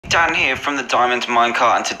Dan here from the Diamond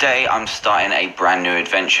Minecart, and today I'm starting a brand new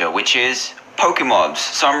adventure, which is Pokemobs.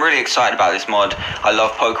 So I'm really excited about this mod. I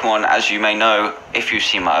love Pokemon, as you may know if you've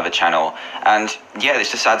seen my other channel, and yeah,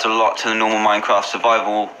 this just adds a lot to the normal Minecraft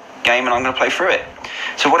survival game, and I'm going to play through it.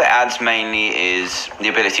 So what it adds mainly is the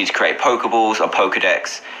ability to create Pokeballs, a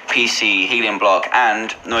Pokedex, PC, healing block,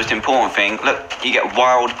 and the most important thing, look, you get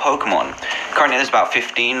wild Pokemon. Currently there's about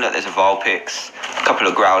 15, look, there's a Vulpix, a couple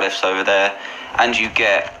of Growlithes over there, and you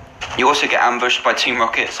also get ambushed by Team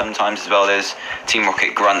Rocket sometimes as well. There's Team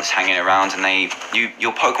Rocket grunts hanging around, and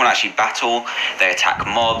your Pokemon actually battle, they attack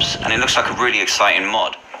mobs, and it looks like a really exciting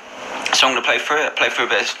mod. So I'm going to play through a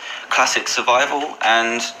bit of classic survival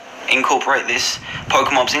and incorporate this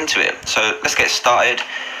Pokemobs into it. So let's get started.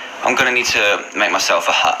 I'm going to need to make myself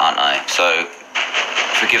a hut, aren't I? So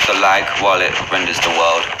forgive the lag while it renders the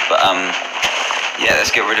world. But yeah,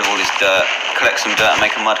 let's get rid of all this dirt, collect some dirt and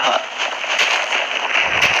make a mud hut.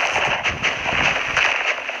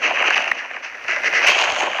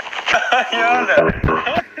 Gör det.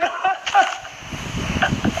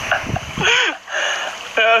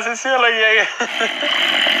 Det ser så jävla grej.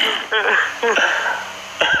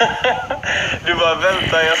 Du bara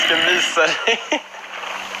vänta, jag ska visa dig.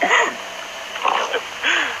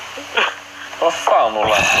 Vad fan,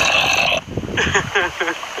 Ola?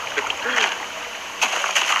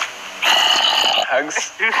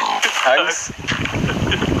 Hugs. Hugs.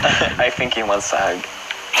 I think he wants a hug.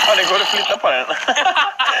 Ja, det går att flytta på den.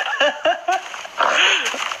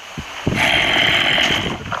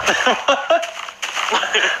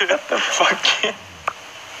 What the fuck?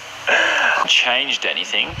 Changed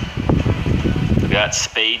anything. We got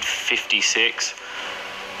speed 56.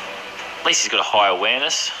 At least he's got a high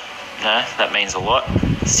awareness. No, that means a lot.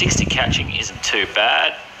 60 catching isn't too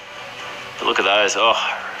bad. But look at those. Oh,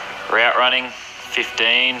 route running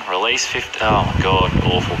 15, release 15. Oh my god,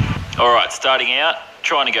 awful. All right, starting out,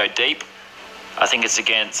 trying to go deep. I think it's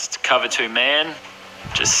against cover 2 man,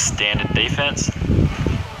 just standard defense.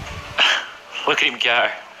 Look at him go.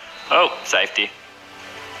 Oh, safety.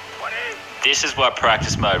 This is why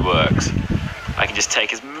practice mode works. I can just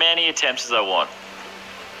take as many attempts as I want.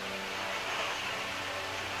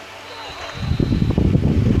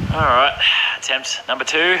 All right, attempt number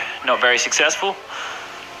 2, not very successful.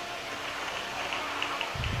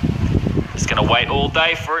 Just gonna wait all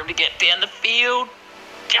day for him to get down the field.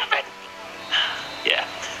 Jump it. Yeah.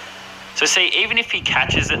 So see, even if he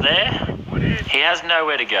catches it there, he has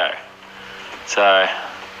nowhere to go. So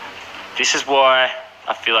this is why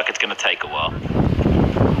I feel like it's gonna take a while.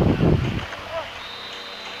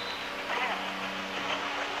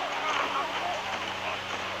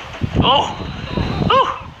 Oh,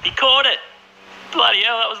 he caught it. Bloody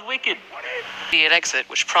hell, that was wicked. Immediate exit,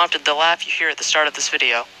 which prompted the laugh you hear at the start of this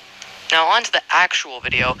video. Now on to the actual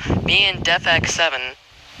video. Me and DefX7,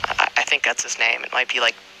 I think that's his name, it might be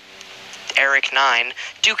like Eric9,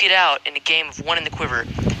 duke it out in a game of 1 in the quiver.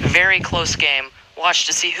 Very close game. Watch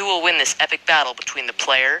to see who will win this epic battle between the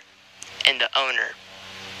player and the owner.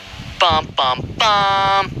 Bum bum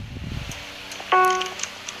bum.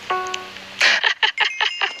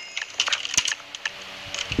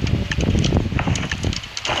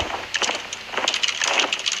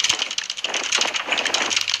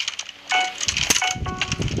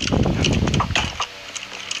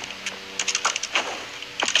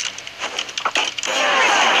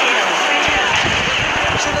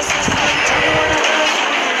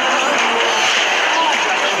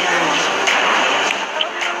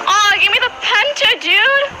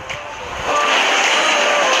 Dude!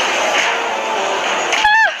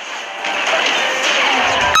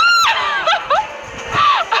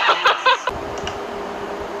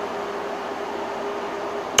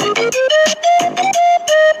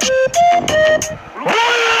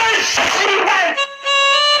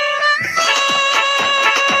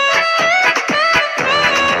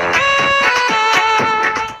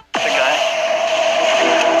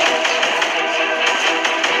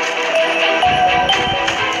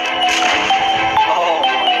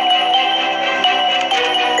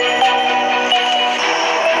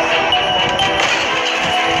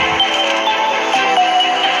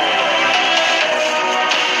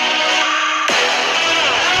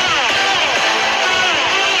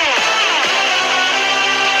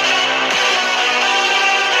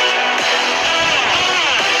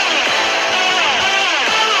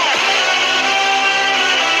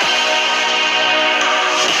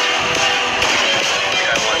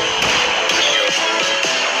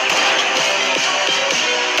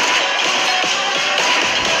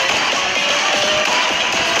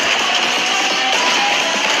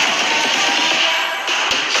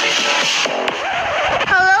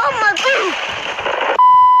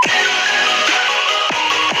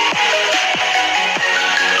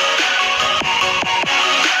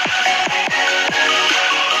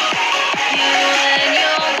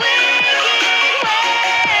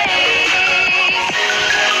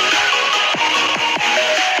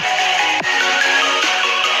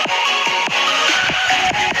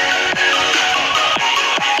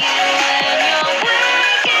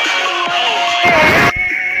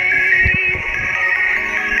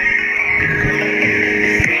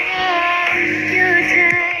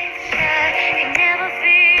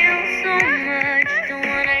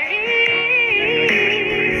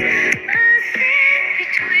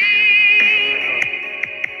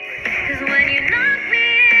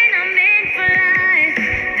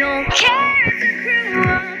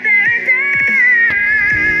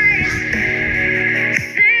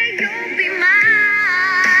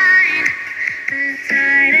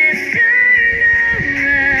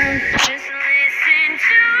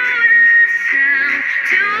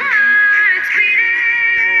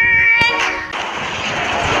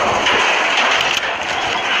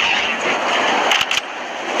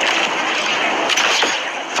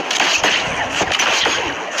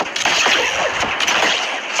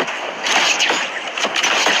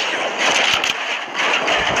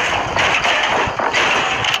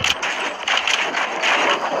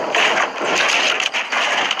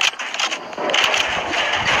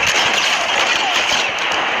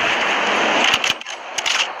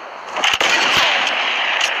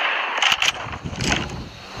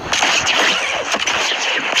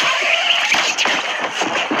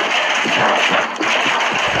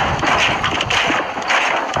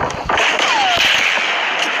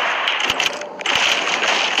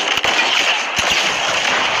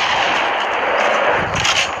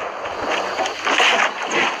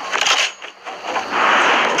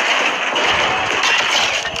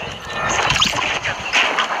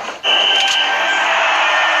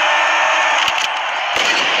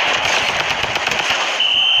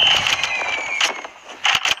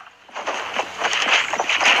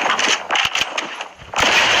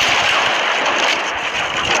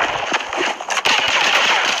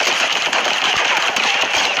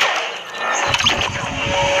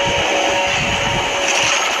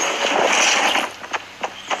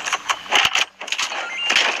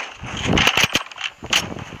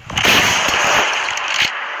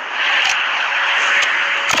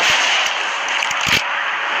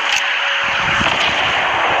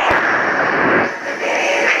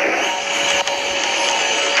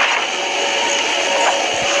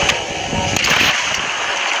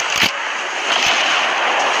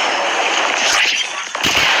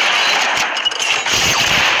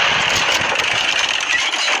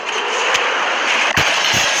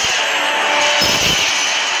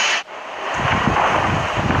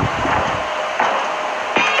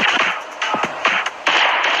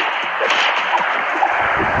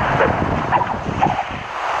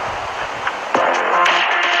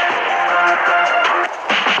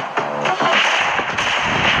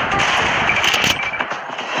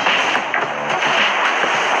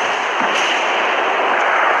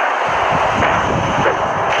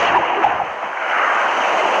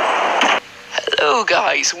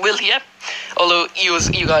 guys will hear. Although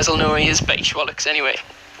you guys will know me as Betty Schwallocks anyway.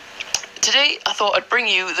 Today, I thought I'd bring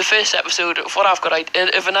you the first episode of what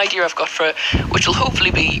of an idea I've got for which will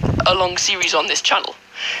hopefully be a long series on this channel.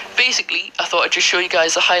 Basically, I thought I'd just show you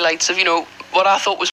guys the highlights of, what I thought was